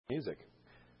music.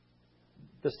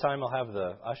 This time I'll have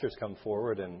the ushers come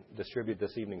forward and distribute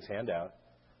this evening's handout.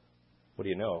 What do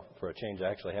you know? For a change, I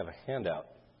actually have a handout.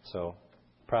 So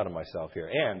proud of myself here.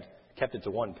 And kept it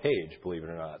to one page, believe it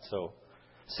or not. So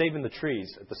saving the trees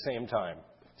at the same time.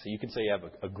 So you can say you have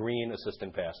a green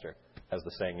assistant pastor, as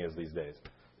the saying is these days.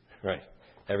 Right.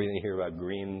 Everything you hear about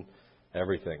green,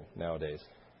 everything nowadays.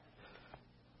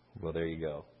 Well, there you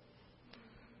go.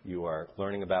 You are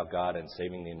learning about God and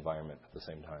saving the environment at the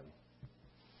same time.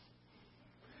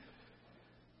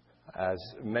 As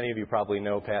many of you probably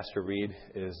know, Pastor Reed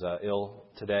is ill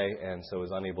today and so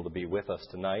is unable to be with us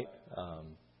tonight.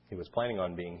 He was planning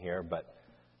on being here, but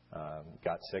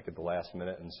got sick at the last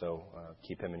minute, and so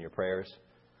keep him in your prayers.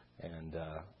 And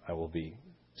I will be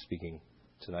speaking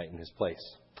tonight in his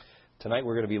place. Tonight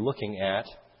we're going to be looking at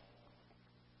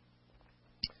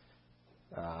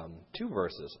two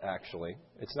verses, actually.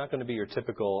 It's not going to be your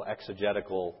typical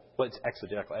exegetical. Well, it's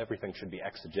exegetical. Everything should be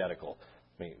exegetical.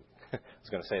 I mean, I was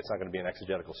going to say it's not going to be an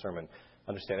exegetical sermon.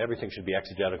 Understand, everything should be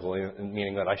exegetical,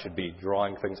 meaning that I should be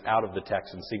drawing things out of the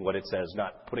text and seeing what it says,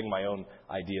 not putting my own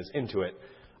ideas into it.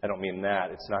 I don't mean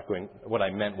that. It's not going. What I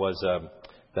meant was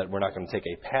that we're not going to take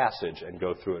a passage and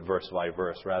go through it verse by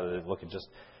verse, rather than look at just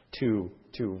two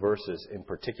verses in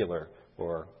particular,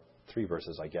 or three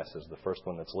verses, I guess, is the first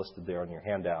one that's listed there on your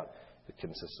handout. It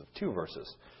consists of two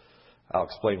verses. I'll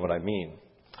explain what I mean.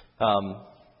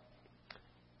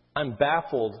 I'm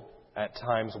baffled at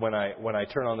times when I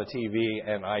turn on the TV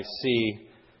and I see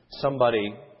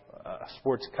somebody, a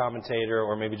sports commentator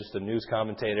or maybe just a news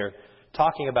commentator,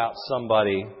 talking about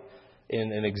somebody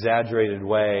in an exaggerated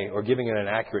way or giving it an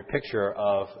accurate picture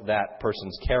of that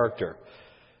person's character.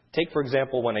 Take, for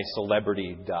example, when a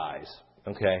celebrity dies.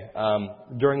 Okay,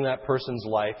 during that person's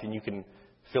life, and you can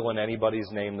fill in anybody's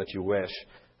name that you wish,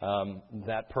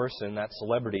 that person, that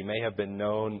celebrity, may have been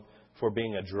known for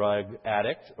being a drug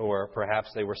addict, or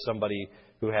perhaps they were somebody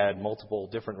who had multiple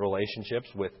different relationships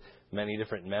with many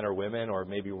different men or women, or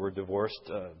maybe were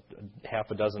divorced half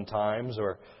a dozen times,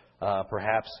 or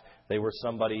perhaps they were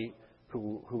somebody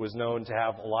who was known to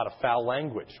have a lot of foul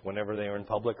language whenever they were in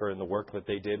public or in the work that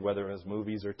they did, whether it was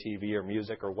movies or TV or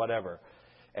music or whatever.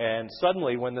 And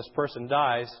suddenly, when this person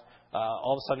dies,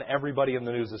 all of a sudden everybody in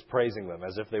the news is praising them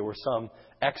as if they were some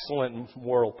excellent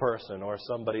moral person or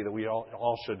somebody that we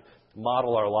all should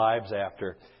model our lives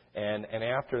after. And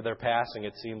after their passing,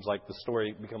 it seems like the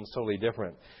story becomes totally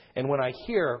different. And when I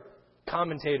hear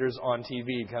commentators on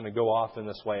TV kind of go off in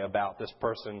this way about this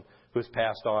person who's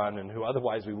passed on and who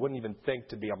otherwise we wouldn't even think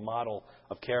to be a model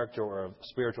of character or of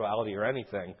spirituality or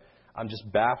anything, I'm just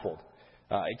baffled.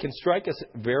 It can strike us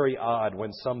very odd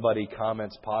when somebody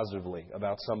comments positively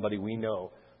about somebody we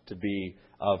know to be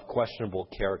of questionable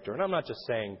character. And I'm not just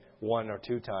saying one or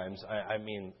two times. I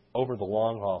mean, over the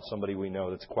long haul, somebody we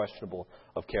know that's questionable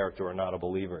of character or not a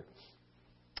believer.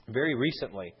 Very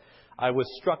recently, I was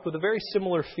struck with a very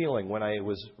similar feeling when I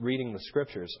was reading the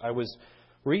Scriptures. I was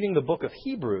reading the book of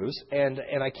Hebrews, and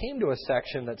I came to a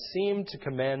section that seemed to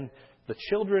commend the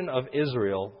children of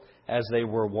Israel as they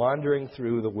were wandering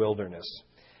through the wilderness.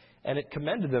 And it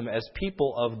commended them as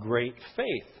people of great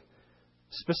faith.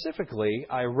 Specifically,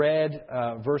 I read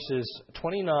verses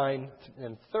 29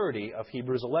 and 30 of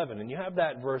Hebrews 11. And you have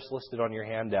that verse listed on your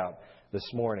handout this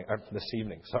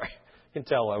evening. Sorry. You can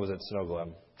tell I was at Snowglow.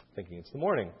 I'm thinking it's the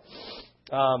morning.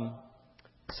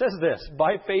 It says this: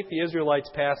 by faith the Israelites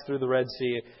passed through the Red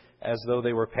Sea as though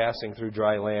they were passing through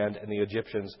dry land, and the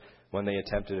Egyptians, when they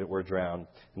attempted it, were drowned.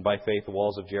 And by faith the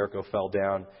walls of Jericho fell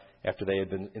down after they had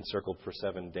been encircled for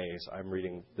 7 days. I'm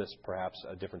reading this, perhaps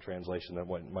a different translation than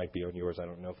what might be on yours. I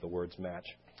don't know if the words match.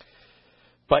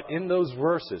 But in those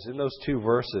verses, in those two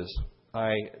verses,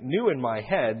 I knew in my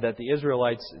head that the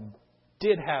Israelites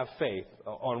did have faith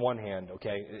on one hand,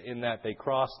 okay, in that they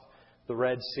crossed the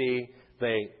Red Sea,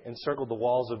 they encircled the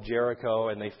walls of Jericho,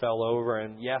 and they fell over.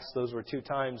 And yes, those were two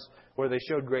times where they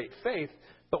showed great faith.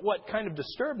 But what kind of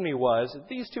disturbed me was that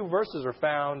these two verses are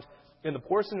found in the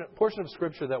portion of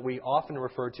Scripture that we often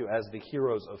refer to as the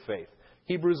heroes of faith.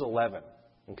 Hebrews 11,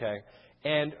 okay?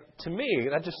 And to me,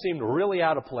 that just seemed really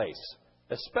out of place,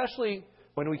 especially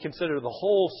when we consider the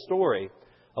whole story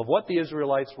of what the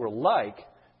Israelites were like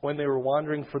when they were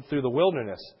wandering through the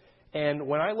wilderness. And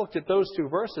when I looked at those two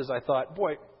verses, I thought,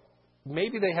 boy,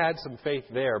 maybe they had some faith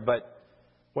there. But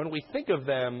when we think of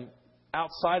them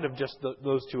outside of just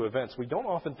those two events, we don't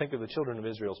often think of the children of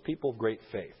Israel as people of great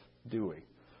faith, do we?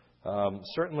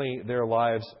 Certainly their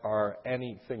lives are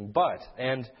anything but.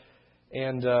 And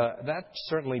that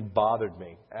certainly bothered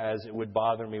me, as it would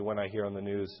bother me when I hear on the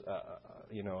news,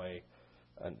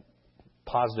 a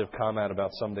positive comment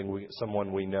about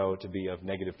someone we know to be of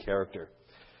negative character.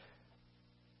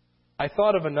 I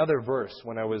thought of another verse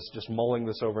when I was just mulling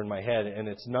this over in my head, and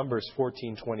it's Numbers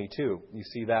 14:22. You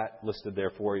see that listed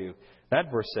there for you. That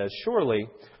verse says, "Surely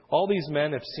all these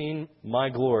men have seen my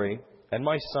glory and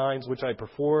my signs which I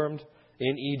performed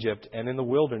in Egypt and in the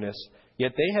wilderness,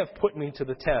 yet they have put me to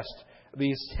the test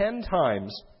these 10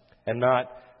 times and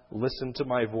not listened to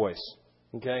my voice."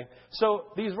 Okay? So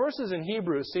these verses in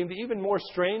Hebrew seemed even more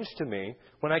strange to me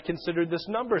when I considered this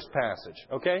Numbers passage.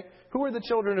 Okay? Who were the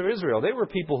children of Israel? They were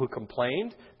people who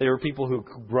complained. They were people who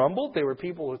grumbled. They were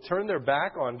people who turned their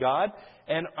back on God.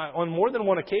 And on more than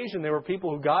one occasion, they were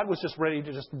people who God was just ready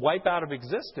to just wipe out of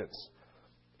existence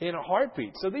in a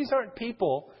heartbeat. So these aren't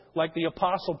people like the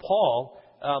Apostle Paul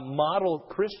modeled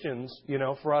Christians,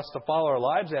 for us to follow our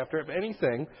lives after. If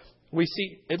anything, we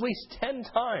see at least 10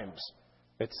 times,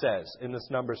 it says in this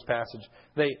Numbers passage,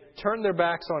 they turned their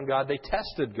backs on God. They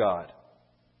tested God.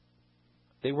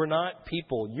 They were not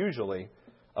people, usually,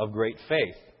 of great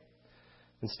faith.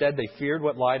 Instead, they feared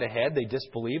what lied ahead. They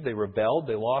disbelieved. They rebelled.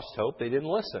 They lost hope. They didn't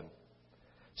listen.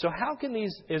 So how can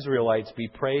these Israelites be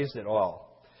praised at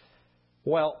all?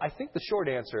 Well, I think the short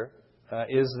answer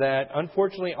is that,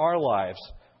 unfortunately, our lives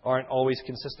aren't always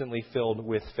consistently filled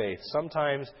with faith.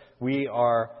 Sometimes we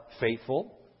are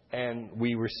faithful and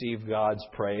we receive God's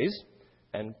praise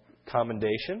and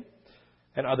commendation,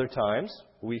 and other times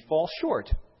we fall short.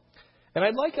 And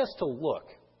I'd like us to look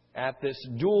at this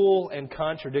dual and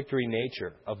contradictory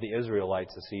nature of the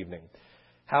Israelites this evening,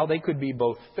 how they could be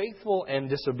both faithful and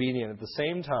disobedient at the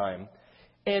same time,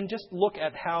 and just look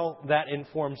at how that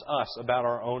informs us about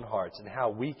our own hearts and how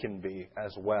we can be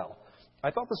as well.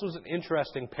 I thought this was an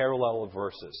interesting parallel of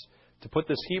verses, to put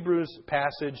this Hebrews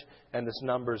passage and this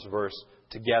Numbers verse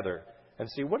together and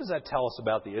see what does that tell us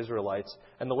about the Israelites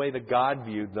and the way that God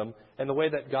viewed them and the way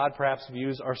that God perhaps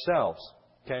views ourselves.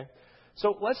 Okay?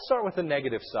 So let's start with the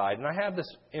negative side. And I have this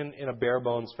in a bare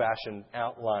bones fashion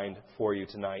outlined for you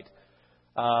tonight.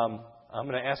 I'm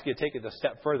going to ask you to take it a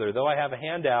step further. Though I have a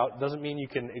handout, doesn't mean you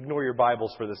can ignore your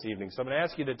Bibles for this evening. So I'm going to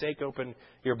ask you to take open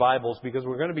your Bibles because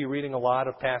we're going to be reading a lot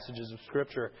of passages of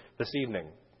Scripture this evening.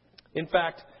 In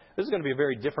fact, this is going to be a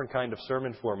very different kind of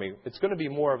sermon for me. It's going to be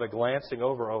more of a glancing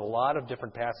over of a lot of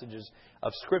different passages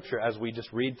of Scripture as we just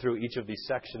read through each of these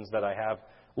sections that I have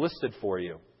listed for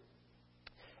you.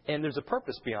 And there's a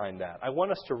purpose behind that. I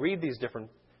want us to read these different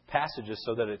passages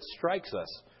so that it strikes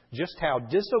us just how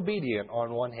disobedient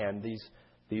on one hand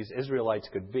these Israelites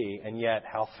could be, and yet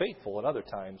how faithful at other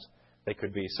times they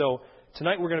could be. So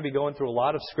tonight we're going to be going through a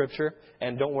lot of Scripture,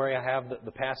 and don't worry, I have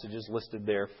the passages listed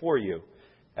there for you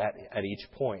at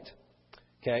each point.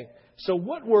 Okay? So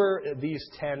what were these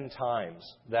 10 times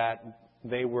that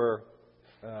they were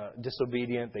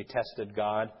disobedient, they tested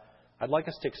God? I'd like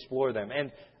us to explore them.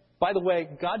 And by the way,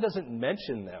 God doesn't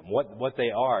mention them, what they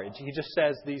are. He just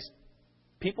says, these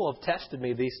people have tested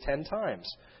me these 10 times.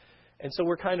 And so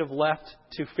we're kind of left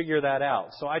to figure that out.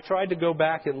 So I tried to go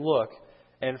back and look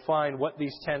and find what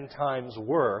these 10 times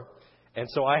were. And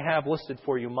so I have listed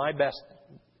for you my best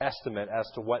estimate as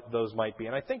to what those might be.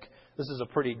 And I think this is a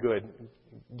pretty good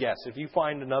guess. If you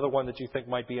find another one that you think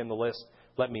might be in the list,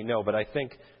 let me know. But I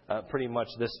think pretty much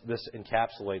this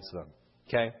encapsulates them.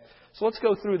 Okay? So let's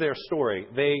go through their story.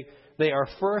 They are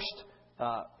first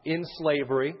in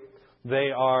slavery.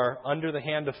 They are under the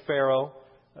hand of Pharaoh.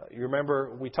 You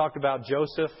remember we talked about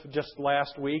Joseph just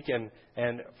last week,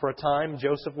 and for a time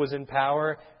Joseph was in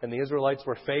power and the Israelites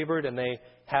were favored and they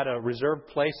had a reserved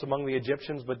place among the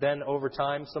Egyptians, but then over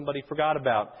time somebody forgot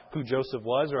about who Joseph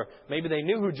was, or maybe they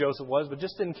knew who Joseph was but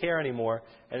just didn't care anymore,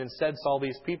 and instead saw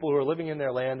these people who were living in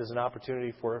their land as an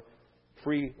opportunity for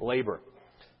free labor.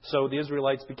 So the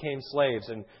Israelites became slaves,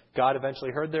 and God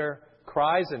eventually heard their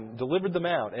cries and delivered them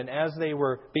out. And as they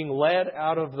were being led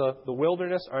out of the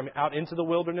wilderness, or out into the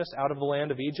wilderness, out of the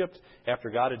land of Egypt, after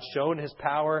God had shown His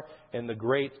power in the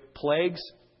great plagues,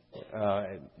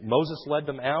 Moses led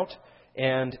them out.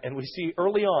 And we see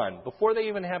early on, before they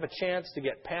even have a chance to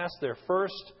get past their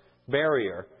first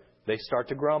barrier, they start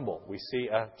to grumble. We see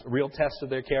a real test of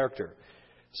their character.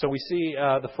 So we see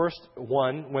the first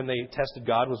one when they tested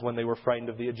God was when they were frightened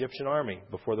of the Egyptian army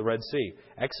before the Red Sea.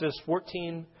 Exodus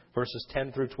 14, verses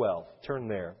 10 through 12. Turn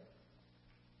there.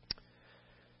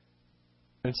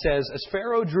 It says, "As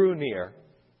Pharaoh drew near,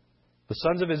 the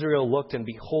sons of Israel looked, and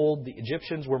behold, the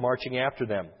Egyptians were marching after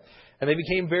them. And they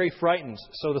became very frightened.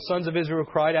 So the sons of Israel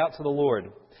cried out to the Lord.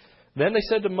 Then they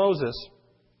said to Moses,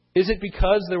 'Is it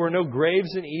because there were no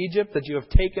graves in Egypt that you have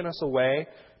taken us away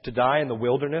to die in the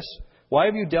wilderness? Why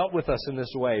have you dealt with us in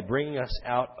this way, bringing us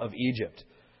out of Egypt?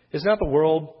 Is not the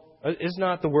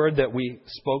word that we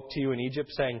spoke to you in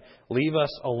Egypt, saying, Leave us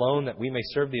alone that we may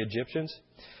serve the Egyptians?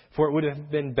 For it would have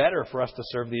been better for us to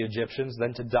serve the Egyptians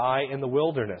than to die in the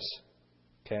wilderness.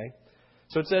 Okay?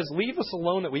 So it says, leave us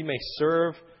alone that we may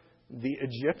serve the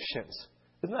Egyptians.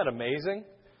 Isn't that amazing?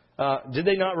 Did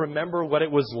they not remember what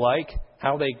it was like,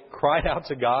 how they cried out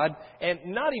to God? And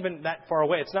not even that far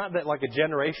away. It's not that like a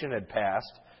generation had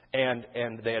passed and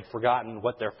they had forgotten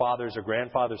what their fathers or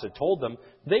grandfathers had told them.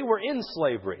 They were in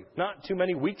slavery not too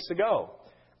many weeks ago.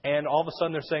 And all of a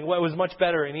sudden they're saying, well, it was much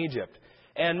better in Egypt.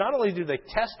 And not only do they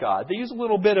test God, they use a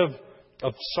little bit of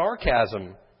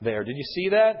sarcasm there. Did you see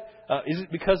that? Is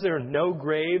it because there are no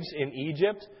graves in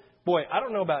Egypt? Boy, I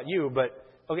don't know about you, but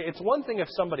okay, it's one thing if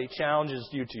somebody challenges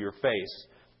you to your face,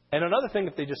 and another thing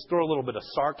if they just throw a little bit of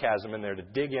sarcasm in there to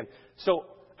dig in. So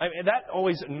that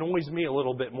always annoys me a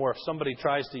little bit more if somebody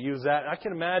tries to use that. I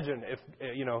can imagine if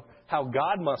how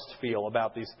God must feel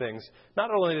about these things. Not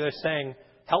only are they saying,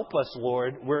 "Help us,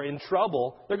 Lord, we're in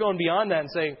trouble," they're going beyond that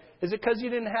and saying, "Is it because you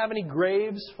didn't have any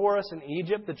graves for us in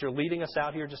Egypt that you're leading us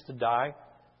out here just to die?"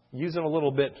 Using a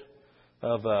little bit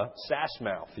of sass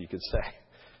mouth, you could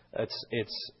say.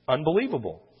 It's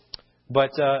unbelievable.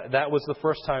 But that was the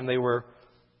first time they were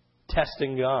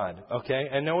testing God. Okay?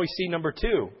 And now we see number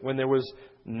 2, when there was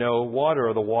no water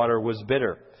or the water was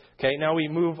bitter. Okay, now we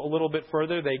move a little bit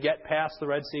further. They get past the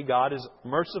Red Sea. God is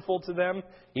merciful to them,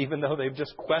 even though they've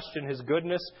just questioned His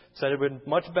goodness, said it would be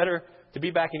much better to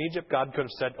be back in Egypt. God could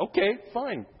have said, okay,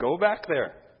 fine, go back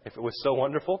there. If it was so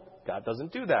wonderful, God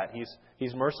doesn't do that.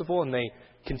 He's merciful, and they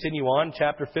continue on.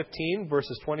 Chapter 15,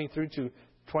 verses 20 through to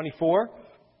 24.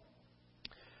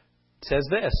 It says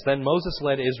this, Then Moses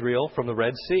led Israel from the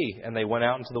Red Sea, and they went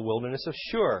out into the wilderness of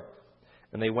Shur.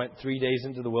 And they went 3 days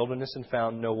into the wilderness and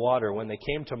found no water. When they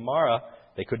came to Marah,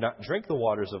 they could not drink the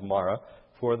waters of Marah,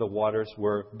 for the waters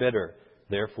were bitter.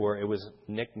 Therefore it was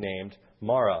nicknamed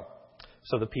Marah.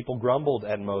 So the people grumbled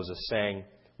at Moses, saying,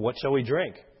 What shall we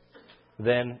drink?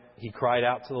 Then he cried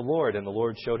out to the Lord, and the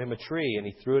Lord showed him a tree, and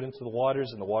he threw it into the waters,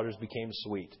 and the waters became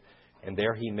sweet. And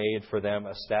there he made for them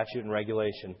a statute and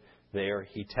regulation. There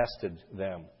he tested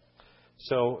them.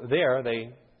 So there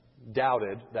they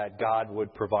doubted that God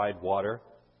would provide water.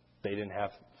 They didn't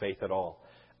have faith at all.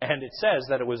 And it says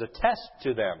that it was a test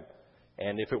to them.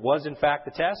 And if it was in fact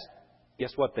a test,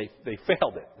 guess what? They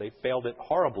failed it. They failed it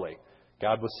horribly.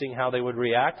 God was seeing how they would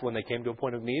react when they came to a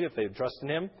point of need. If they had trusted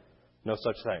Him, no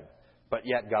such thing. But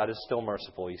yet God is still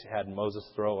merciful. He had Moses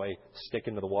throw a stick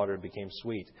into the water and it became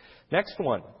sweet. Next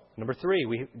one, number 3,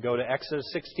 we go to Exodus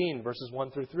 16, verses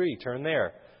 1 through 3. Turn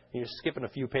there. You're skipping a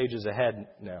few pages ahead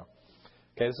now.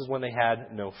 Okay, this is when they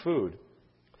had no food.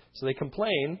 So they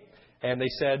complained, and they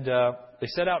set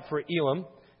out for Elim, and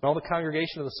all the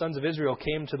congregation of the sons of Israel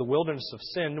came to the wilderness of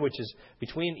Sin, which is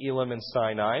between Elim and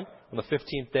Sinai, on the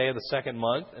 15th day of the 2nd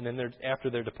month, and then after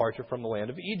their departure from the land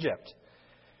of Egypt.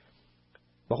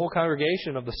 The whole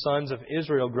congregation of the sons of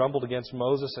Israel grumbled against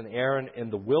Moses and Aaron in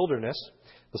the wilderness.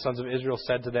 The sons of Israel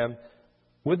said to them,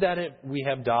 Would that we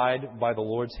have died by the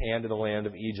Lord's hand in the land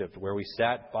of Egypt, where we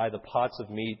sat by the pots of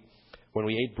meat, when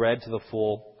we ate bread to the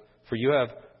full, for you have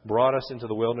brought us into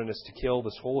the wilderness to kill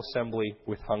this whole assembly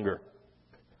with hunger.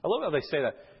 I love how they say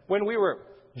that. When we were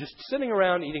just sitting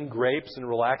around eating grapes and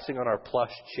relaxing on our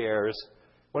plush chairs,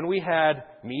 when we had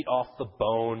meat off the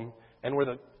bone, and where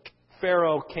the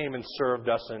Pharaoh came and served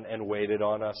us and waited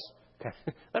on us.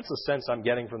 That's the sense I'm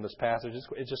getting from this passage.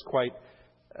 It's just quite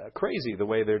crazy the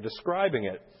way they're describing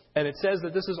it. And it says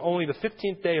that this is only the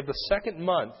 15th day of the 2nd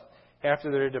month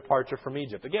after their departure from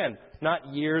Egypt. Again,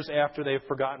 not years after they've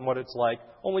forgotten what it's like,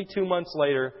 only 2 months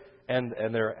later, and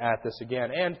they're at this again.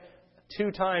 And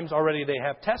 2 times already they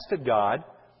have tested God,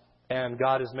 and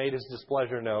God has made His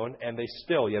displeasure known, and they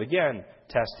still, yet again,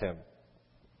 test Him.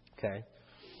 Okay.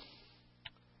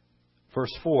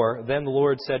 Verse 4, Then the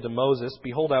Lord said to Moses,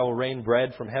 Behold, I will rain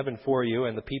bread from heaven for you,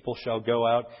 and the people shall go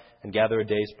out and gather a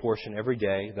day's portion every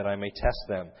day, that I may test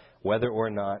them, whether or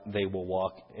not they will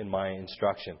walk in my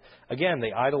instruction. Again,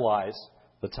 they idolize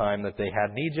the time that they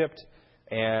had in Egypt,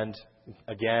 and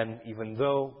again, even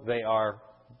though they are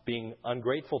being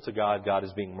ungrateful to God, God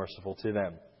is being merciful to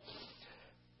them.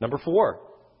 Number 4.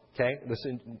 Okay, this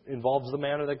involves the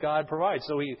manna that God provides.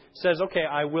 So He says, okay,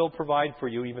 I will provide for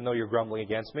you even though you're grumbling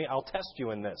against me. I'll test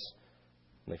you in this.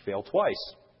 And they fail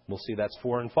twice. We'll see that's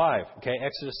 4 and 5. Okay,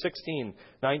 Exodus 16,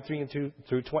 19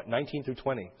 through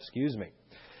 20.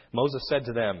 Moses said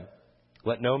to them,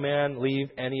 Let no man leave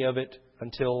any of it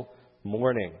until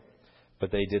morning.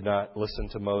 But they did not listen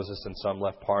to Moses, and some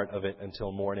left part of it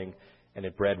until morning, and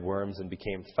it bred worms and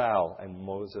became foul. And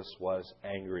Moses was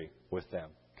angry with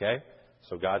them. Okay?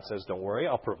 So God says, don't worry,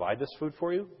 I'll provide this food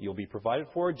for you. You'll be provided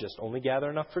for. Just only gather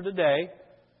enough for today.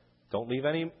 Don't leave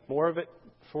any more of it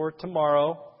for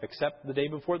tomorrow, except the day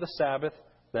before the Sabbath.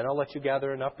 Then I'll let you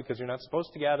gather enough because you're not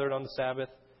supposed to gather it on the Sabbath.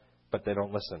 But they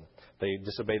don't listen. They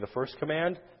disobey the first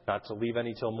command, not to leave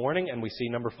any till morning. And we see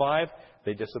number 5,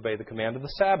 they disobey the command of the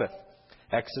Sabbath.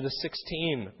 Exodus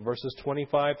 16, verses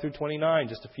 25 through 29,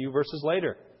 just a few verses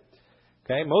later.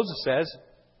 Okay, Moses says,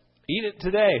 "Eat it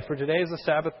today, for today is the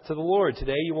Sabbath to the Lord.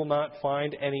 Today you will not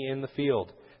find any in the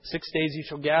field. 6 days you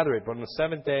shall gather it, but on the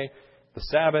 7th day, the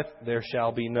Sabbath, there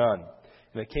shall be none."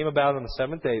 And it came about on the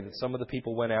 7th day that some of the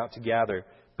people went out to gather,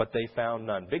 but they found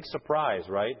none. Big surprise,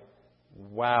 right?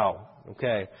 Wow.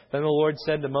 Okay. Then the Lord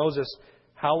said to Moses,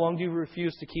 "How long do you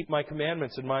refuse to keep my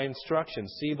commandments and my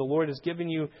instructions? See, the Lord has given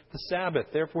you the Sabbath.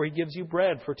 Therefore he gives you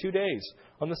bread for 2 days.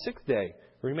 On the 6th day,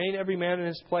 remain every man in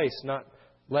his place.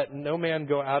 Let no man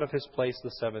go out of his place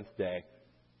the 7th day."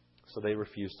 So they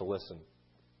refused to listen.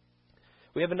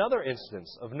 We have another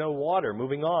instance of no water.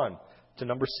 Moving on to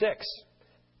number 6.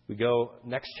 We go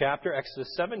next chapter,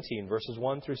 Exodus 17, verses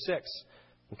 1 through 6.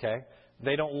 Okay?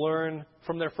 They don't learn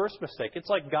from their first mistake. It's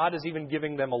like God is even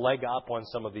giving them a leg up on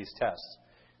some of these tests.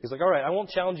 He's like, all right, I won't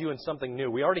challenge you in something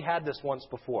new. We already had this once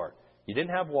before. You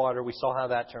didn't have water. We saw how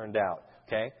that turned out.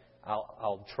 Okay?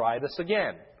 I'll try this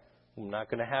again. I'm not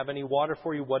going to have any water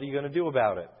for you. What are you going to do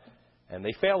about it? And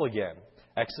they fail again.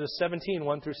 Exodus 17,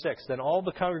 1 through 6. Then all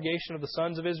the congregation of the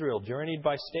sons of Israel journeyed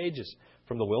by stages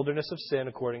from the wilderness of Sin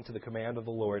according to the command of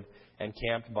the Lord and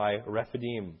camped by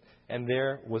Rephidim. And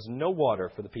there was no water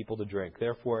for the people to drink.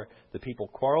 Therefore the people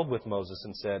quarreled with Moses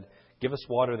and said, "Give us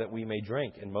water that we may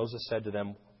drink." And Moses said to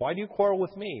them, "Why do you quarrel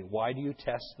with me? Why do you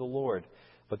test the Lord?"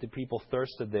 But the people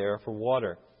thirsted there for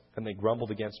water. And they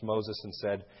grumbled against Moses and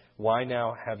said, "Why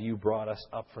now have you brought us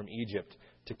up from Egypt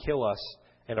to kill us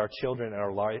and our children and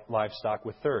our livestock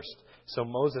with thirst?" So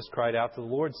Moses cried out to the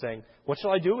Lord, saying, "What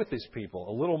shall I do with these people?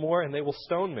 A little more, and they will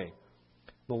stone me."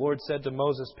 The Lord said to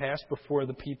Moses, "Pass before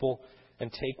the people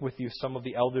and take with you some of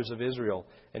the elders of Israel,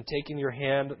 and take in your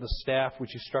hand the staff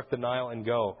which you struck the Nile, and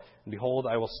go. And behold,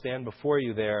 I will stand before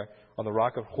you there on the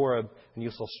rock of Horeb, and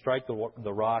you shall strike the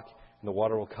rock, and the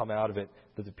water will come out of it,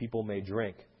 that the people may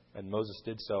drink." And Moses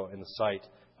did so in the sight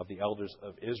of the elders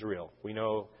of Israel. We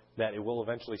know that it will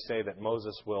eventually say that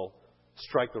Moses will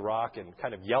strike the rock and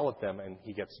kind of yell at them, and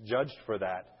he gets judged for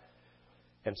that.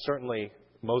 And certainly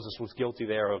Moses was guilty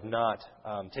there of not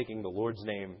taking the Lord's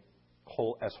name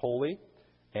as holy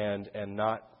and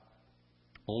not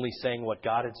only saying what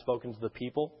God had spoken to the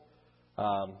people.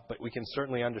 But we can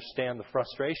certainly understand the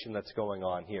frustration that's going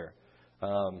on here.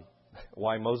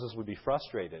 Why Moses would be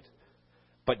frustrated.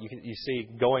 But you see,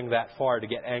 going that far to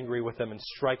get angry with them and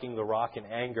striking the rock in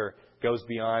anger goes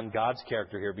beyond God's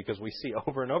character here, because we see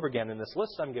over and over again in this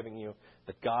list I'm giving you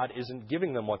that God isn't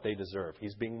giving them what they deserve.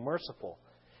 He's being merciful.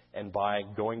 And by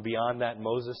going beyond that,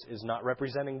 Moses is not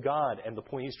representing God and the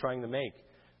point he's trying to make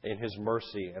in his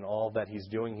mercy and all that he's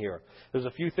doing here. There's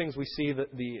a few things we see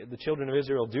that the children of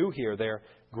Israel do here. They're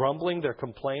grumbling, they're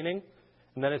complaining.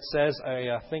 And then it says,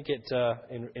 I think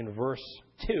in verse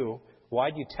 2, "Why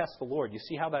do you test the Lord?" You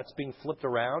see how that's being flipped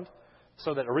around?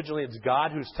 So that originally it's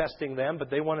God who's testing them, but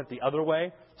they want it the other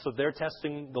way. So they're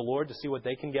testing the Lord to see what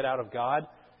they can get out of God,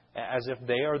 as if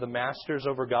they are the masters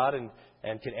over God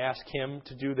and can ask Him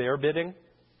to do their bidding.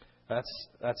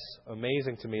 That's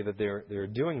amazing to me that they're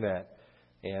doing that.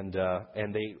 And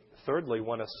they, thirdly,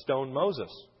 want to stone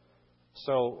Moses.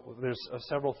 So there's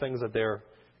several things that they're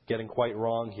getting quite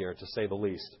wrong here, to say the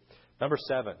least. Number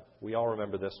 7, we all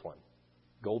remember this one.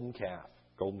 Golden calf.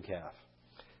 Golden calf.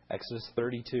 Exodus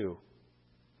 32.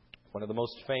 One of the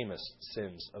most famous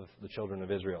sins of the children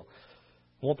of Israel.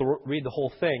 I won't read the whole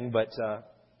thing, but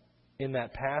in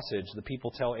that passage, the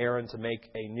people tell Aaron to make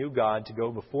a new god to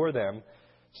go before them,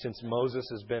 since Moses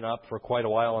has been up for quite a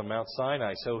while on Mount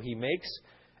Sinai. So he makes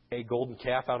a golden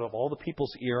calf out of all the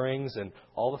people's earrings and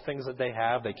all the things that they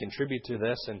have. They contribute to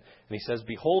this. And he says,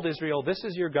 "Behold, Israel, this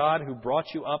is your God who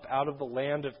brought you up out of the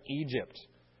land of Egypt."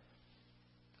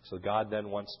 So God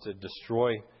then wants to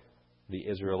destroy the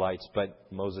Israelites,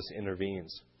 but Moses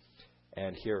intervenes.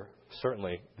 And here,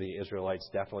 certainly, the Israelites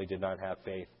definitely did not have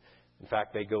faith. In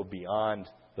fact, they go beyond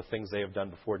the things they have done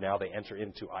before. Now they enter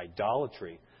into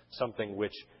idolatry, something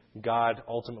which God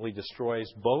ultimately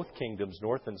destroys both kingdoms,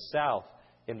 north and south,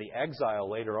 in the exile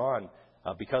later on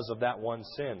because of that one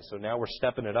sin. So now we're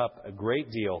stepping it up a great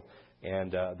deal,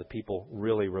 and the people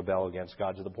really rebel against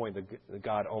God to the point that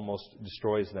God almost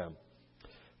destroys them.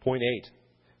 Point 8.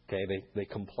 Okay, they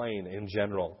complain in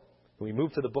general. We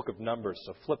move to the book of Numbers,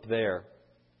 so flip there.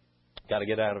 Got to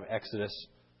get out of Exodus,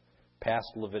 past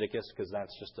Leviticus, because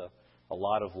that's just a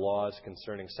lot of laws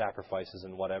concerning sacrifices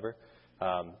and whatever.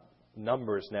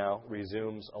 Numbers now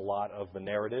resumes a lot of the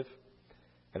narrative.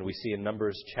 And we see in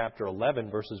Numbers chapter 11,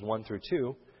 verses 1 through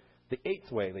 2, the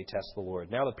eighth way they test the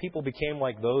Lord. Now the people became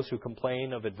like those who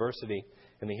complain of adversity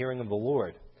in the hearing of the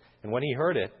Lord. And when he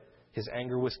heard it, his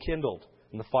anger was kindled,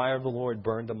 and the fire of the Lord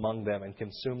burned among them and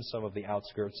consumed some of the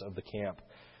outskirts of the camp.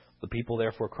 The people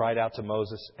therefore cried out to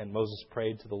Moses, and Moses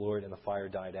prayed to the Lord, and the fire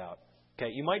died out.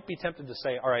 Okay, you might be tempted to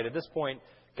say, all right, at this point,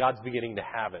 God's beginning to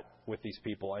have it with these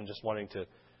people and just wanting to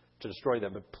destroy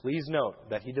them. But please note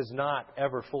that he does not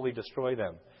ever fully destroy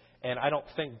them. And I don't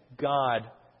think God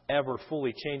ever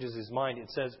fully changes his mind.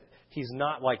 It says he's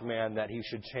not like man that he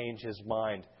should change his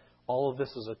mind. All of this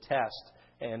is a test.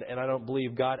 And I don't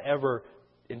believe God ever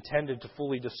intended to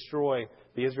fully destroy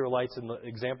the Israelites in the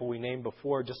example we named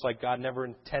before, just like God never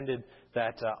intended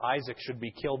that Isaac should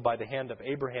be killed by the hand of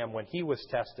Abraham when he was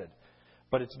tested.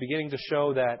 But it's beginning to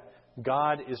show that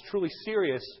God is truly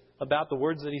serious about the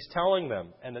words that he's telling them,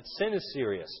 and that sin is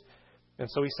serious. And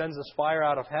so he sends this fire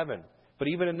out of heaven. But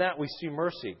even in that we see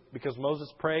mercy, because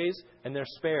Moses prays and they're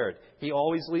spared. He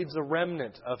always leaves a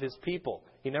remnant of his people.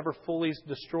 He never fully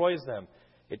destroys them.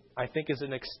 It, I think, is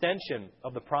an extension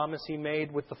of the promise he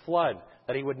made with the flood,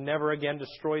 that he would never again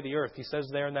destroy the earth. He says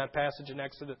there in that passage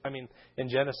in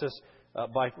Genesis,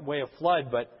 by way of flood,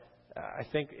 but I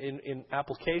think in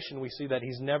application we see that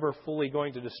he's never fully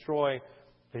going to destroy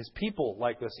his people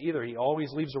like this either. He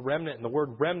always leaves a remnant, and the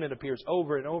word remnant appears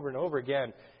over and over and over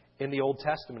again in the Old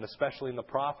Testament, especially in the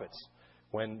prophets.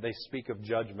 When they speak of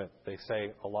judgment, they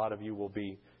say a lot of you will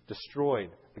be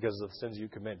destroyed because of the sins you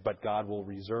commit, but God will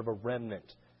reserve a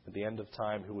remnant at the end of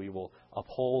time who he will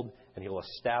uphold and he will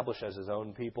establish as his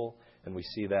own people, and we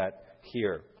see that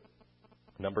here.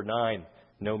 Number 9,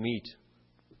 no meat.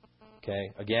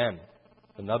 Okay, again,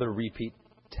 another repeat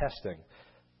testing.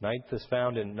 9th is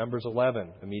found in Numbers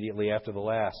 11, immediately after the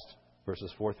last,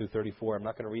 verses 4 through 34. I'm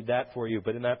not going to read that for you,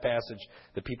 but in that passage,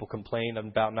 the people complain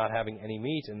about not having any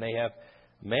meat, and they have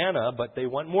manna, but they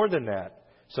want more than that.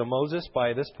 So Moses,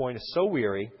 by this point, is so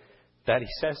weary that he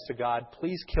says to God,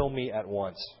 please kill me at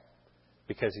once,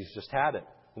 because he's just had it.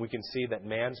 We can see that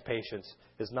man's patience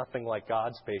is nothing like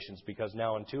God's patience, because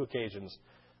now on 2 occasions,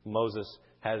 Moses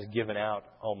has given out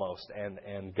almost,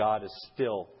 and God is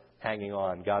still hanging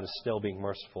on. God is still being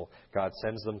merciful. God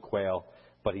sends them quail,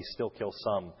 but he still kills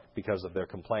some because of their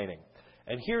complaining.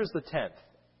 And here's the 10th,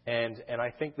 and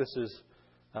I think this is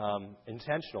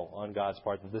intentional on God's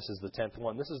part, that this is the 10th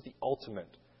one. This is the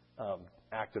ultimate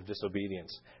act of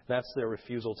disobedience. That's their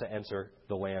refusal to enter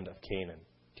the land of Canaan.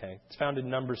 Okay? It's found in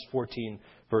Numbers 14,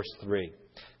 verse 3.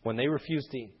 When they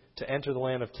refused to enter the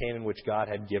land of Canaan which God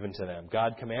had given to them,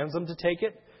 God commands them to take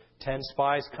it. 10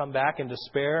 spies come back in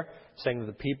despair, saying that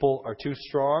the people are too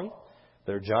strong.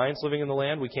 There are giants living in the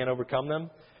land. We can't overcome them.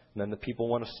 And then the people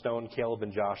want to stone Caleb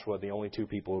and Joshua, the only 2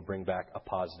 people who bring back a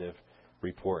positive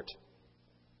report.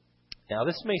 Now,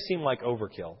 this may seem like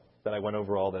overkill that I went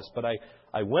over all this, but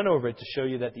I went over it to show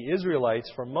you that the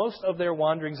Israelites, for most of their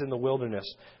wanderings in the wilderness,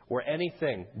 were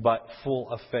anything but full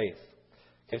of faith.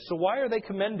 Okay, so why are they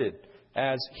commended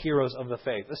as heroes of the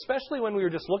faith? Especially when we were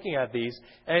just looking at these,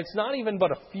 and it's not even but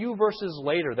a few verses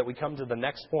later that we come to the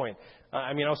next point.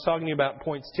 I was talking to you about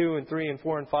points 2 and 3 and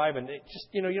 4 and 5, and it just,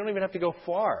 you don't even have to go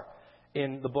far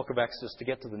in the book of Exodus to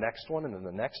get to the next one, and then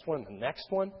the next one, and the next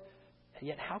one. And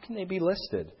yet, how can they be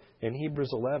listed in Hebrews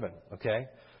 11? Okay?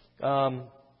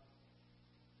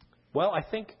 Well, I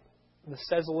think this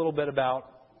says a little bit about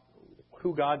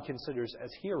who God considers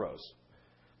as heroes.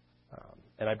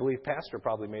 And I believe Pastor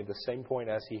probably made the same point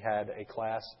as he had a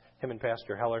class. Him and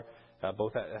Pastor Heller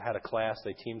both had a class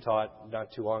they team taught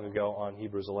not too long ago on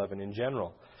Hebrews 11 in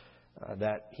general.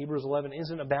 That Hebrews 11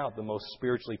 isn't about the most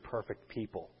spiritually perfect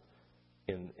people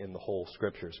in the whole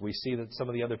Scriptures. We see that some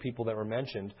of the other people that were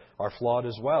mentioned are flawed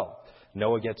as well.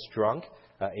 Noah gets drunk.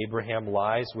 Abraham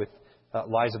lies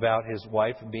about his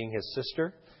wife being his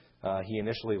sister. He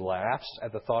initially laughs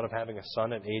at the thought of having a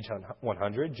son at age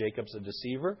 100. Jacob's a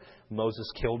deceiver. Moses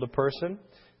killed a person.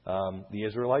 The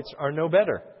Israelites are no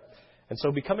better. And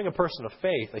so becoming a person of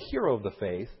faith, a hero of the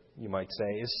faith, you might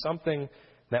say, is something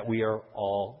that we are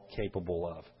all capable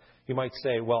of. You might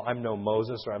say, well, I'm no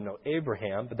Moses or I'm no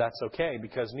Abraham, but that's okay,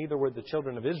 because neither were the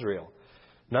children of Israel.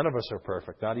 None of us are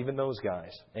perfect, not even those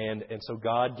guys. And so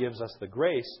God gives us the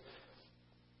grace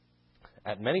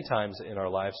at many times in our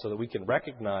lives so that we can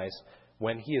recognize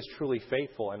when he is truly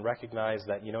faithful, and recognize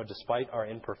that, despite our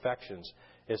imperfections,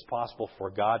 it's possible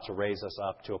for God to raise us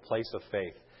up to a place of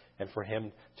faith, and for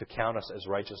him to count us as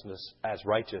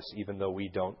righteous even though we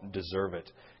don't deserve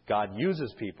it. God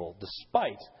uses people,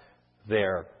 despite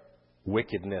their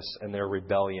wickedness and their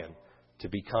rebellion, to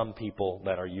become people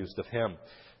that are used of him.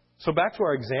 So back to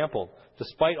our example.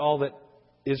 Despite all that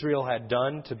Israel had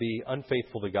done to be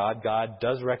unfaithful to God, God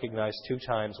does recognize 2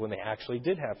 times when they actually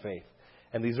did have faith.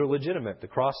 And these are legitimate: the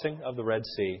crossing of the Red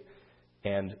Sea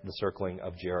and the circling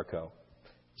of Jericho.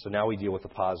 So now we deal with the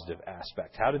positive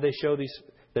aspect. How did they show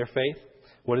their faith?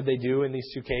 What did they do in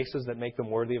these 2 cases that make them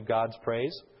worthy of God's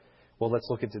praise? Well, let's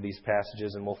look into these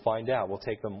passages and we'll find out. We'll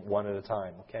take them one at a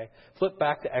time, okay? Flip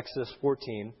back to Exodus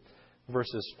 14,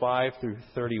 verses 5 through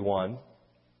 31.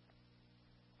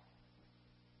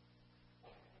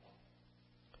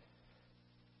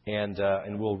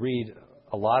 And we'll read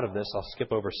a lot of this. I'll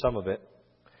skip over some of it.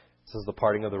 This is the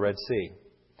parting of the Red Sea.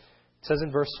 It says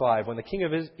in verse 5, when the king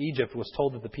of Egypt was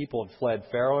told that the people had fled,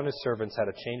 Pharaoh and his servants had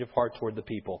a change of heart toward the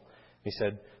people. He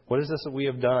said, "What is this that we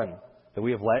have done, that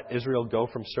we have let Israel go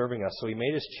from serving us?" So he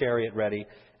made his chariot ready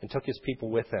and took his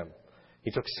people with him. He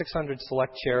took 600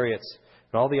 select chariots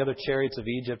and all the other chariots of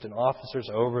Egypt and officers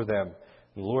over them.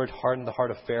 And the Lord hardened the heart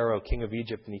of Pharaoh, king of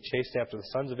Egypt, and he chased after the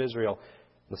sons of Israel.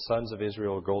 The sons of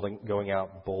Israel were going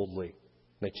out boldly.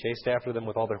 They chased after them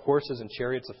with all their horses and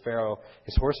chariots of Pharaoh,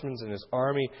 his horsemen and his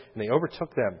army, and they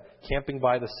overtook them, camping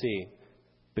by the sea,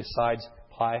 besides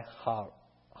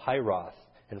Pi-Hiroth,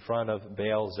 in front of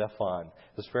Baal-Zephon.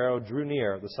 As Pharaoh drew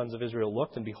near, the sons of Israel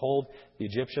looked, and behold, the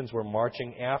Egyptians were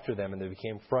marching after them, and they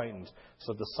became frightened.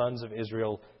 So the sons of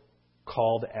Israel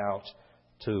called out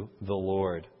to the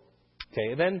Lord.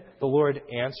 Okay, and then the Lord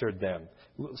answered them.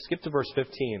 Skip to verse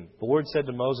 15. The Lord said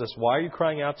to Moses, "Why are you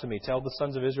crying out to me? Tell the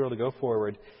sons of Israel to go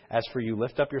forward. As for you,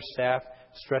 lift up your staff,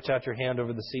 stretch out your hand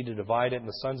over the sea to divide it, and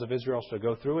the sons of Israel shall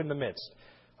go through in the midst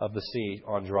of the sea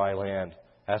on dry land.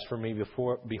 As for me,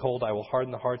 behold, I will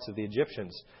harden the hearts of the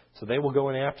Egyptians, so they will go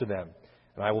in after them.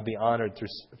 And I will be honored through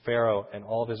Pharaoh and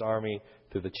all of his army,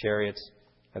 through the chariots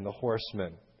and the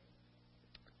horsemen."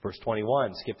 Verse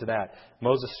 21, skip to that.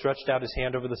 Moses stretched out his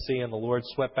hand over the sea, and the Lord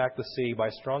swept back the sea by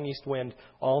a strong east wind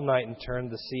all night and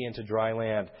turned the sea into dry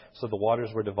land, so the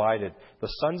waters were divided. The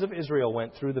sons of Israel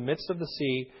went through the midst of the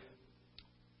sea,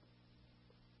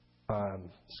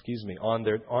 on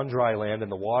dry land,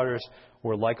 and the waters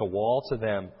were like a wall to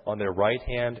them on their right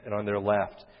hand and on their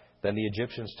left. Then the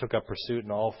Egyptians took up pursuit,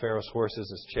 and all Pharaoh's horses,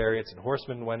 his chariots, and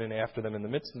horsemen went in after them in the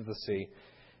midst of the sea.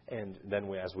 And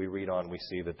then as we read on, we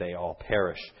see that they all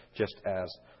perish, just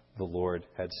as the Lord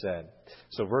had said.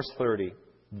 So verse 30,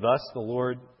 thus the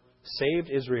Lord saved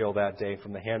Israel that day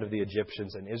from the hand of the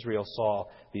Egyptians, and Israel saw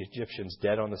the Egyptians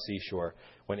dead on the seashore.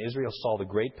 When Israel saw the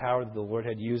great power that the Lord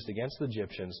had used against the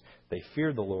Egyptians, they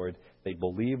feared the Lord, they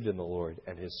believed in the Lord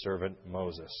and his servant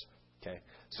Moses. Okay.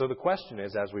 So the question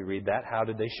is, as we read that, how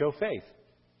did they show faith?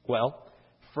 Well,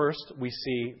 first we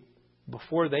see,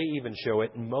 before they even show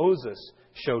it, Moses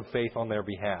showed faith on their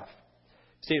behalf.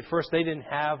 See, at first they didn't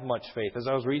have much faith. As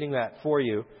I was reading that for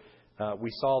you,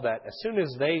 we saw that as soon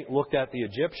as they looked at the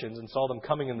Egyptians and saw them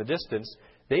coming in the distance,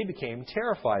 they became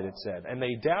terrified, it said, and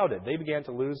they doubted. They began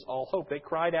to lose all hope. They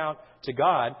cried out to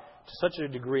God to such a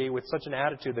degree, with such an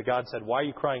attitude, that God said, "Why are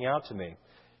you crying out to me?"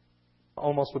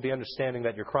 Almost with the understanding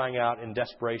that you're crying out in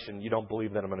desperation. You don't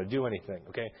believe that I'm going to do anything.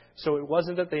 Okay? So it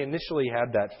wasn't that they initially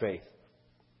had that faith.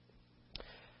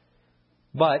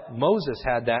 But Moses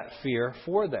had that fear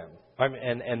for them,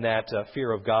 and that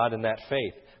fear of God and that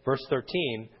faith. Verse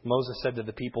 13, Moses said to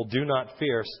the people, "Do not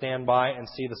fear, stand by and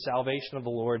see the salvation of the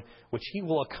Lord, which he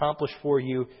will accomplish for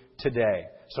you today."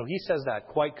 So he says that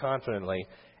quite confidently,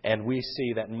 and we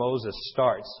see that Moses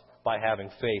starts by having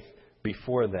faith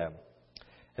before them.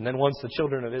 And then once the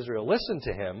children of Israel listened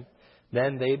to him,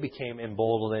 then they became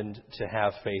emboldened to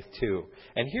have faith too.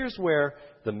 And here's where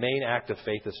the main act of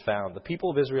faith is found. The people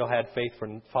of Israel had faith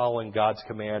from following God's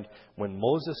command when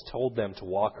Moses told them to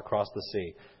walk across the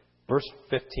sea. Verse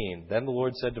 15, then the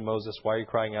Lord said to Moses, "Why are you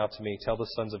crying out to me? Tell the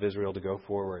sons of Israel to go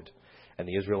forward." And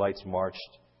the Israelites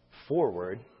marched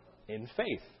forward in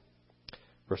faith.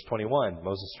 Verse 21,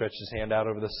 Moses stretched his hand out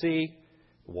over the sea.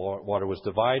 The water was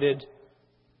divided.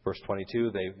 Verse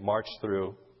 22, they marched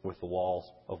through with the walls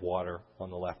of water on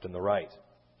the left and the right.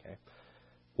 Okay.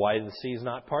 Why did the seas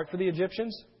not part for the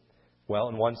Egyptians? Well,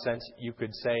 in one sense, you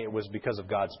could say it was because of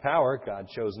God's power. God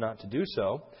chose not to do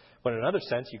so. But in another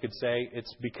sense, you could say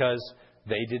it's because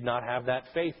they did not have that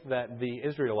faith that the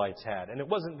Israelites had. And it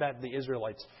wasn't that the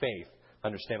Israelites' faith,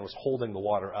 understand, was holding the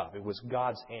water up. It was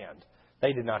God's hand.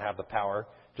 They did not have the power.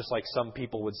 Just like some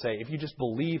people would say, if you just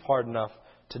believe hard enough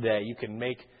today, you can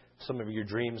make some of your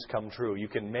dreams come true. You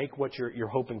can make what you're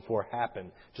hoping for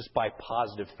happen just by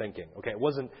positive thinking. Okay, it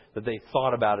wasn't that they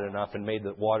thought about it enough and made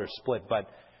the water split, but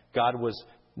God was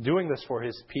doing this for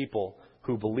his people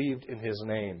who believed in his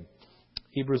name.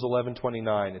 Hebrews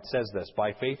 11:29, it says this,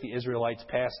 "By faith the Israelites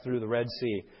passed through the Red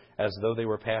Sea as though they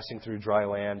were passing through dry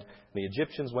land. The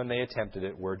Egyptians, when they attempted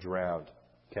it, were drowned."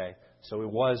 Okay? So it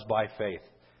was by faith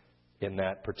in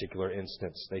that particular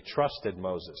instance. They trusted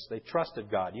Moses. They trusted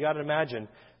God. You got to imagine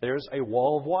there's a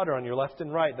wall of water on your left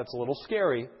and right. That's a little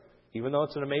scary, even though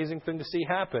it's an amazing thing to see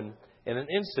happen. In an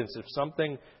instance, if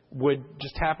something would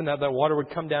just happen, that water would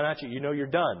come down at you, you know you're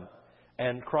done.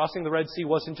 And crossing the Red Sea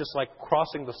wasn't just like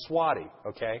crossing the Swati,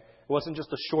 okay? It wasn't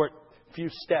just a short few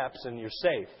steps and you're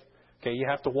safe. Okay, you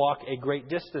have to walk a great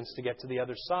distance to get to the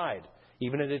other side,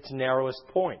 even at its narrowest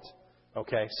point.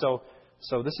 Okay, so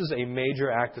this is a major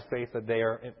act of faith that they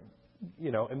are,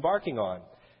 embarking on.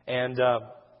 And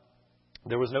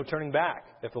there was no turning back.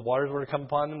 If the waters were to come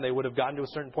upon them, they would have gotten to a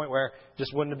certain point where it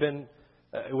just wouldn't have been,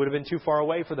 it would have been too far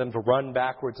away for them to run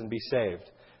backwards and be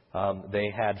saved. They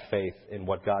had faith in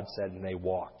what God said, and they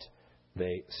walked.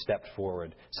 They stepped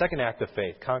forward. Second act of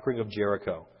faith, conquering of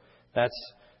Jericho.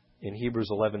 That's in Hebrews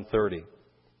 11:30.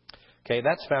 Okay,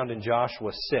 that's found in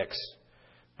Joshua 6,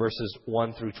 verses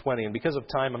 1 through 20. And because of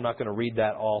time, I'm not going to read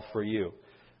that all for you.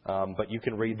 But you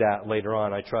can read that later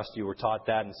on. I trust you were taught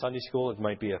that in Sunday school. It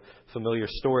might be a familiar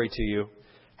story to you,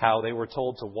 how they were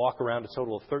told to walk around a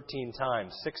total of 13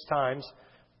 times, 6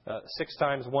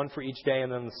 times, one for each day,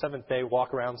 and then the seventh day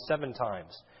walk around 7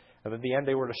 times. And at the end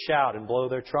they were to shout and blow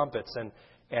their trumpets.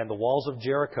 And the walls of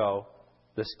Jericho,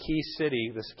 this key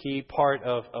city, this key part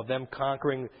of them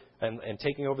conquering and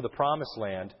taking over the promised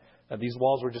land, these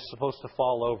walls were just supposed to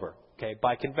fall over. Okay,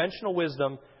 by conventional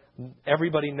wisdom,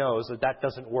 everybody knows that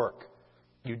doesn't work.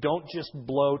 You don't just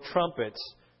blow trumpets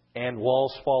and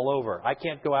walls fall over. I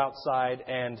can't go outside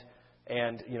and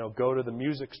go to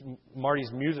the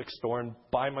Marty's music store and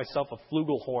buy myself a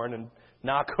flugelhorn and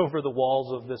knock over the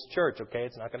walls of this church. Okay,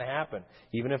 it's not going to happen,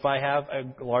 even if I have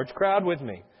a large crowd with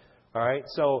me. All right,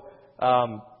 so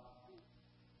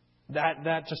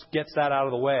that just gets that out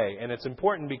of the way, and it's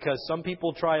important because some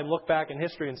people try and look back in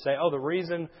history and say, "Oh, the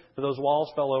reason that those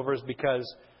walls fell over is because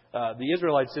the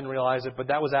Israelites didn't realize it, but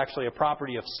that was actually a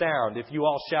property of sound. If you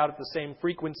all shout at the same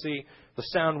frequency, the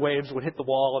sound waves would hit the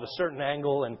wall at a certain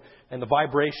angle, and the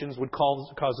vibrations would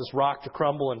cause this rock to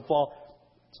crumble and fall."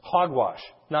 It's hogwash.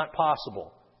 Not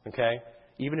possible. Okay?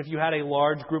 Even if you had a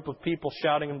large group of people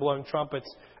shouting and blowing trumpets,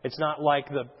 it's not like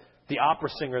the opera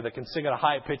singer that can sing at a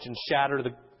high pitch and shatter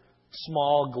the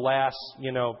small glass,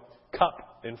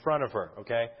 cup in front of her.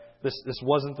 Okay? This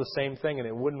wasn't the same thing, and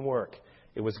it wouldn't work.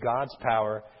 It was God's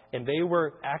power, and they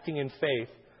were acting in faith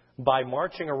by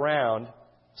marching around,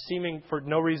 seeming for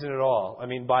no reason at all. I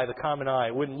mean, by the common eye,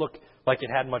 it wouldn't look like it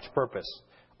had much purpose.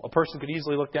 A person could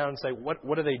easily look down and say,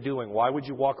 what are they doing? Why would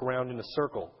you walk around in a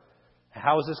circle?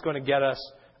 How is this going to get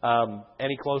us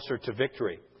any closer to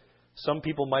victory? Some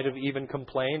people might have even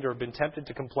complained or been tempted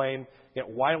to complain,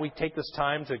 why don't we take this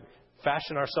time to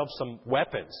fashion ourselves some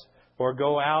weapons or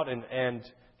go out and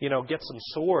get some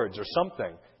swords or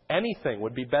something? Anything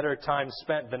would be better time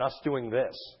spent than us doing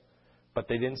this. But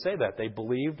they didn't say that. They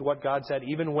believed what God said,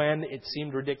 even when it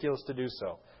seemed ridiculous to do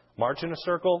so. March in a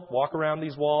circle, walk around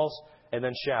these walls, and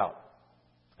then shout.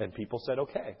 And people said,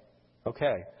 okay.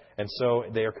 And so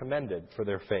they are commended for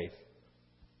their faith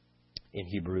in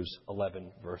Hebrews 11,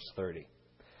 verse 30.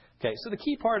 Okay, so the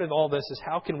key part of all this is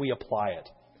how can we apply it?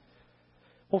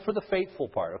 Well, for the faithful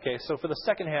part, okay, so for the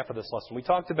second half of this lesson, we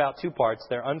talked about 2 parts,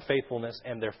 their unfaithfulness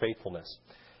and their faithfulness.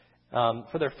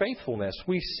 For their faithfulness,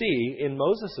 we see in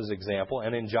Moses' example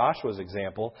and in Joshua's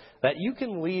example that you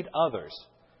can lead others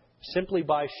simply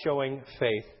by showing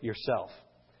faith yourself.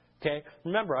 Okay?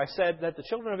 Remember, I said that the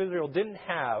children of Israel didn't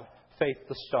have faith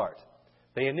to start.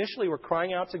 They initially were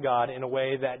crying out to God in a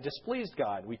way that displeased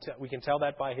God. We can tell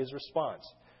that by his response.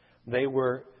 They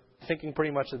were thinking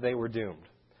pretty much that they were doomed.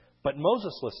 But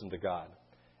Moses listened to God.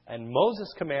 And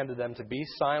Moses commanded them to be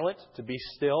silent, to be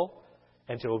still,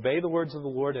 and to obey the words of the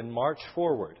Lord and march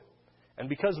forward. And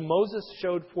because Moses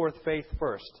showed forth faith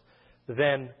first,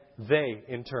 then they,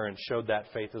 in turn, showed that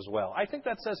faith as well. I think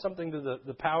that says something to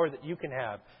the power that you can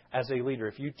have as a leader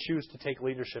if you choose to take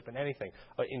leadership in anything.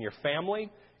 In your family,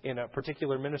 in a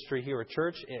particular ministry here at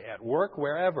church, at work,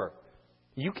 wherever.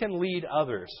 You can lead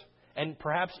others and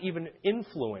perhaps even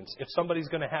influence if somebody's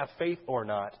going to have faith or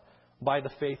not by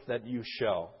the faith that you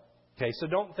show. Okay, so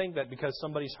don't think that because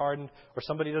somebody's hardened or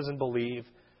somebody doesn't believe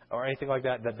or anything like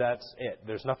that, that's it.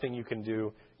 There's nothing you can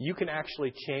do. You can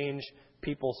actually change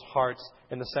people's hearts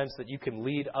in the sense that you can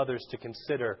lead others to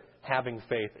consider having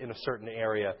faith in a certain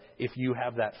area if you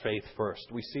have that faith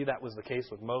first. We see that was the case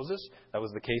with Moses. That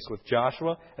was the case with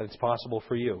Joshua, and it's possible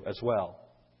for you as well.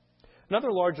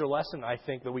 Another larger lesson, I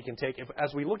think, that we can take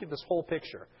as we look at this whole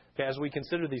picture, okay, as we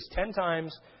consider these 10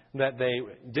 times that they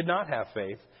did not have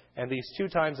faith and these 2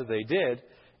 times that they did,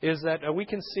 is that we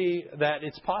can see that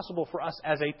it's possible for us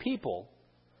as a people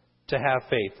to have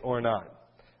faith or not.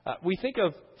 We think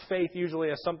of faith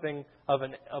usually as something of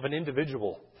an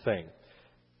individual thing.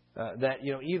 That,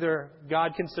 either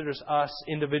God considers us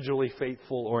individually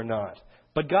faithful or not.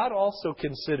 But God also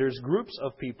considers groups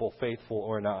of people faithful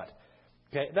or not.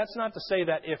 Okay, that's not to say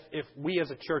that if we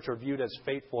as a church are viewed as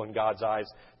faithful in God's eyes,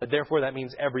 that therefore that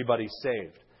means everybody's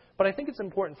saved. But I think it's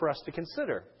important for us to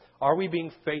consider, are we being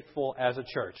faithful as a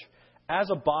church? As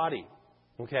a body,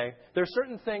 okay, there are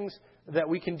certain things that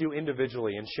we can do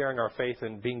individually in sharing our faith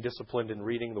and being disciplined in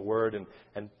reading the Word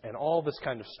and all this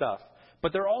kind of stuff.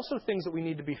 But there are also things that we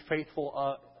need to be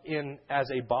faithful in as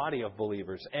a body of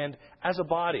believers. And as a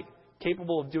body,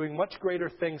 capable of doing much greater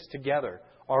things together,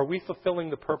 are we fulfilling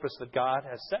the purpose that God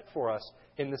has set for us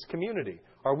in this community?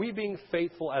 Are we being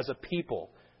faithful as a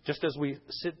people? Just as we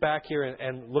sit back here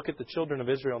and look at the children of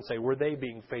Israel and say, were they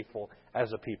being faithful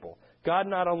as a people? God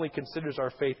not only considers our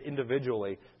faith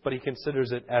individually, but He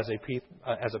considers it as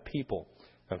a people.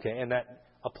 Okay, and that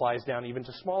applies down even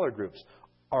to smaller groups.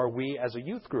 Are we as a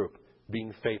youth group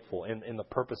being faithful in the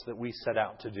purpose that we set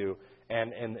out to do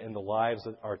and in the lives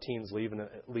that our teens lead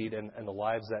and the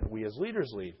lives that we as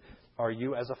leaders lead? Are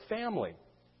you as a family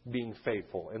being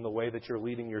faithful in the way that you're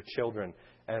leading your children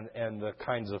and the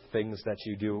kinds of things that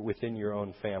you do within your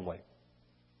own family?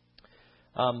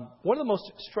 One of the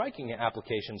most striking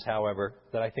applications, however,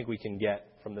 that I think we can get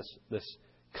from this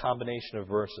combination of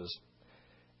verses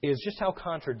is just how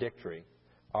contradictory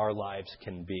our lives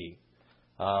can be.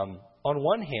 On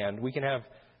one hand, we can have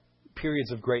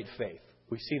periods of great faith.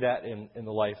 We see that in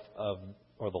the life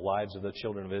or the lives of the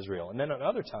children of Israel. And then at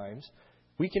other times,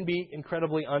 we can be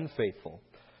incredibly unfaithful.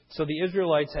 So the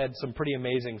Israelites had some pretty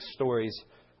amazing stories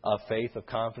of faith, of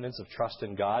confidence, of trust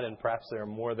in God, and perhaps there are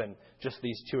more than just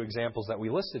these 2 examples that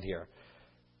we listed here.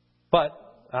 But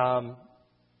on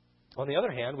the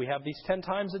other hand, we have these 10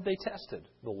 times that they tested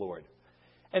the Lord.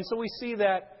 And so we see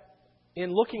that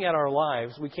in looking at our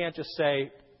lives, we can't just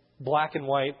say black and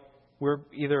white, we're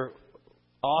either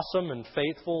awesome and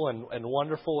faithful and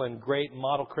wonderful and great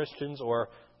model Christians, or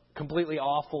completely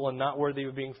awful and not worthy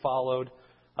of being followed,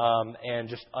 and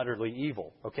just utterly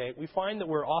evil. Okay, we find that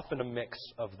we're often a mix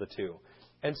of the 2.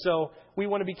 And so we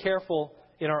want to be careful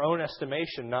in our own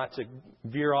estimation not to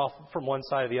veer off from one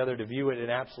side or the other, to view it in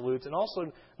absolutes, and also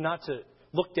not to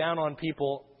look down on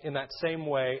people in that same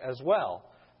way as well.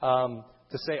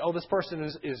 To say, oh, this person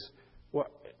is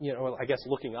I guess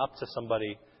looking up to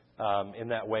somebody in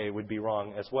that way would be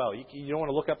wrong as well. You don't want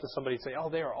to look up to somebody and say,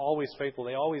 oh, they are always faithful,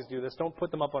 they always do this. Don't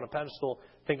put them up on a pedestal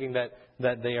thinking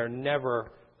that they are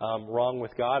never wrong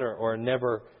with God or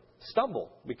never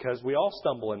stumble, because we all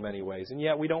stumble in many ways. And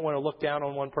yet we don't want to look down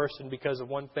on one person because of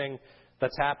one thing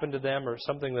that's happened to them or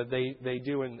something that they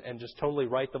do and just totally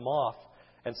write them off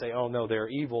and say, oh, no, they're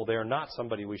evil, they're not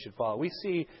somebody we should follow. We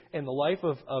see in the life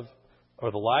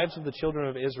or the lives of the children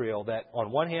of Israel that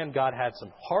on one hand, God had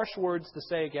some harsh words to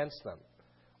say against them.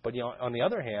 But on the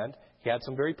other hand, He had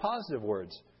some very positive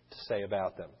words to say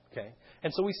about them. Okay?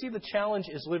 And so we see the challenge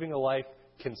is living a life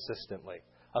consistently,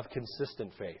 of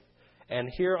consistent faith. And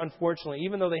here, unfortunately,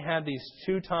 even though they had these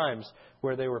 2 times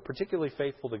where they were particularly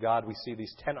faithful to God, we see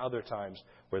these 10 other times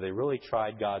where they really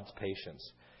tried God's patience.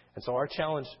 And so our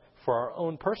challenge for our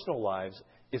own personal lives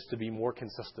is to be more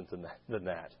consistent than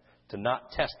that. To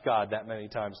not test God that many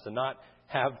times, to not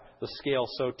have the scale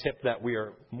so tipped that we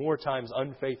are more times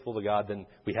unfaithful to God than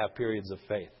we have periods of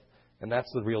faith. And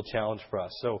that's the real challenge for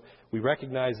us. So we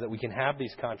recognize that we can have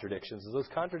these contradictions. Those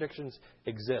contradictions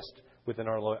exist within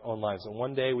our own lives. And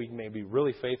one day we may be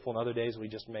really faithful, and other days we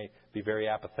just may be very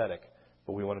apathetic.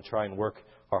 But we want to try and work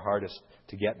our hardest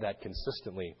to get that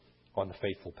consistently on the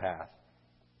faithful path.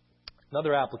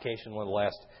 Another application, one of the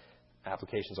last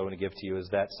applications I want to give to you, is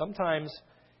that sometimes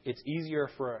it's easier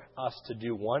for us to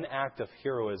do one act of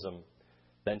heroism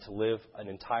than to live an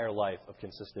entire life of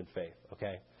consistent faith.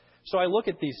 Okay? So I look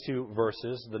at these 2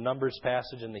 verses, the Numbers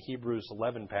passage and the Hebrews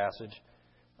 11 passage.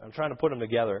 I'm trying to put them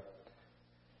together.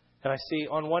 And I see,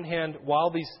 on one hand, while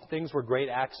these things were great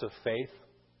acts of faith,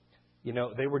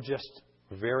 they were just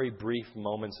very brief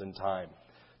moments in time.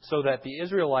 So that the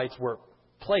Israelites were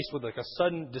placed with like a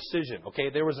sudden decision. Okay?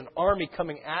 There was an army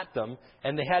coming at them,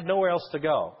 and they had nowhere else to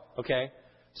go. Okay?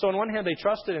 So on one hand, they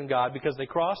trusted in God because they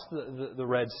crossed the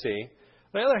Red Sea.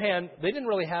 On the other hand, they didn't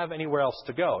really have anywhere else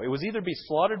to go. It was either be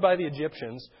slaughtered by the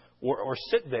Egyptians or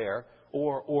sit there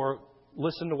or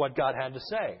listen to what God had to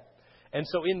say. And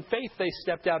so in faith, they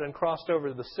stepped out and crossed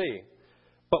over the sea.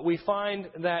 But we find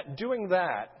that doing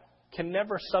that can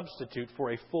never substitute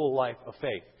for a full life of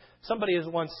faith. Somebody has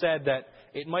once said that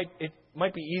it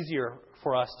might be easier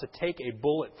for us to take a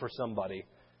bullet for somebody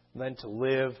than to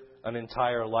live an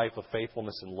entire life of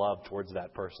faithfulness and love towards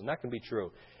that person. That can be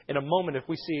true. In a moment, if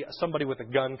we see somebody with a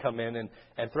gun come in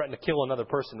and threaten to kill another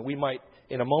person, we might,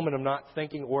 in a moment of not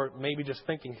thinking, or maybe just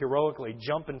thinking heroically,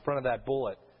 jump in front of that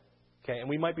bullet. Okay, and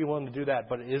we might be willing to do that,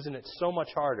 but isn't it so much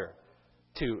harder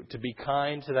to be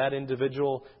kind to that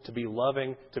individual, to be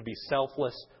loving, to be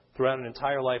selfless throughout an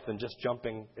entire life than just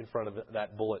jumping in front of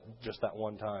that bullet just that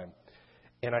one time?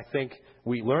 And I think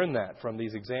we learn that from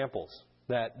these examples,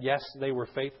 that yes, they were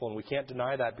faithful, and we can't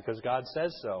deny that because God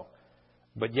says so.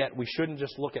 But yet we shouldn't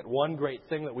just look at one great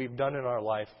thing that we've done in our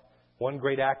life, one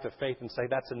great act of faith, and say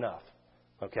that's enough.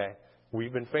 Okay?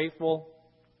 We've been faithful.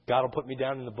 God will put me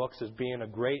down in the books as being a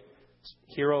great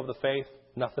hero of the faith.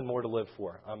 Nothing more to live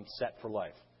for. I'm set for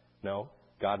life. No,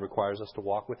 God requires us to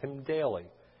walk with Him daily.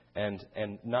 And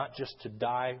not just to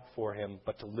die for Him,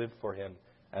 but to live for Him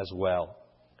as well.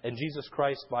 And Jesus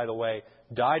Christ, by the way,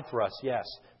 died for us, yes,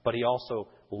 but He also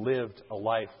lived a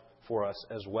life for us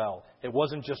as well. It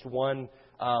wasn't just one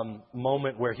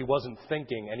moment where He wasn't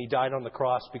thinking and He died on the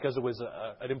cross because it was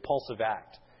an impulsive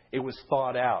act. It was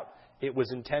thought out. It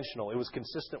was intentional. It was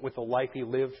consistent with the life He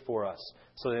lived for us.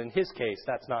 So in His case,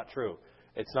 that's not true.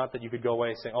 It's not that you could go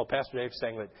away saying, oh, Pastor Dave's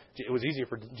saying that it was easier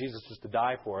for Jesus just to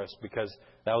die for us because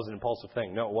that was an impulsive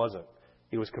thing. No, it wasn't.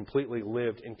 He was completely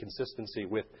lived in consistency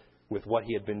with what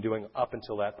He had been doing up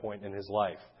until that point in His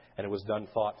life. And it was done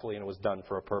thoughtfully, and it was done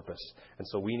for a purpose. And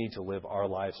so we need to live our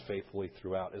lives faithfully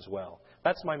throughout as well.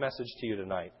 That's my message to you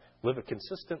tonight. Live a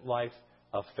consistent life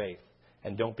of faith.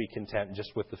 And don't be content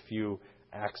just with the few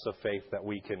acts of faith that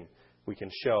we can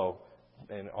show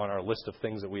on our list of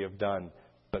things that we have done.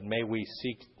 But may we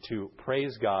seek to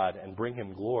praise God and bring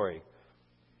Him glory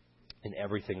in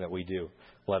everything that we do.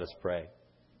 Let us pray.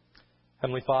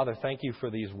 Heavenly Father, thank You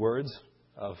for these words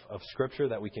of Scripture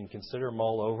that we can consider,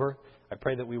 mull over. I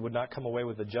pray that we would not come away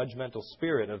with a judgmental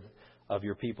spirit of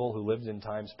Your people who lived in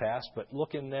times past, but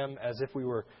look in them as if we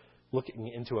were looking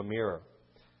into a mirror,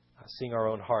 seeing our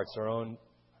own hearts, our own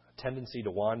tendency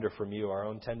to wander from You, our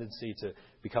own tendency to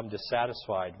become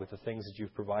dissatisfied with the things that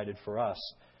You've provided for us,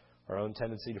 our own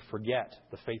tendency to forget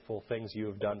the faithful things You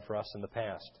have done for us in the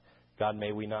past. God,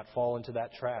 may we not fall into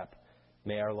that trap.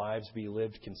 May our lives be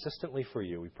lived consistently for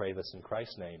You. We pray this in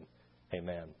Christ's name.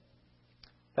 Amen.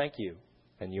 Thank you,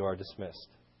 and you are dismissed.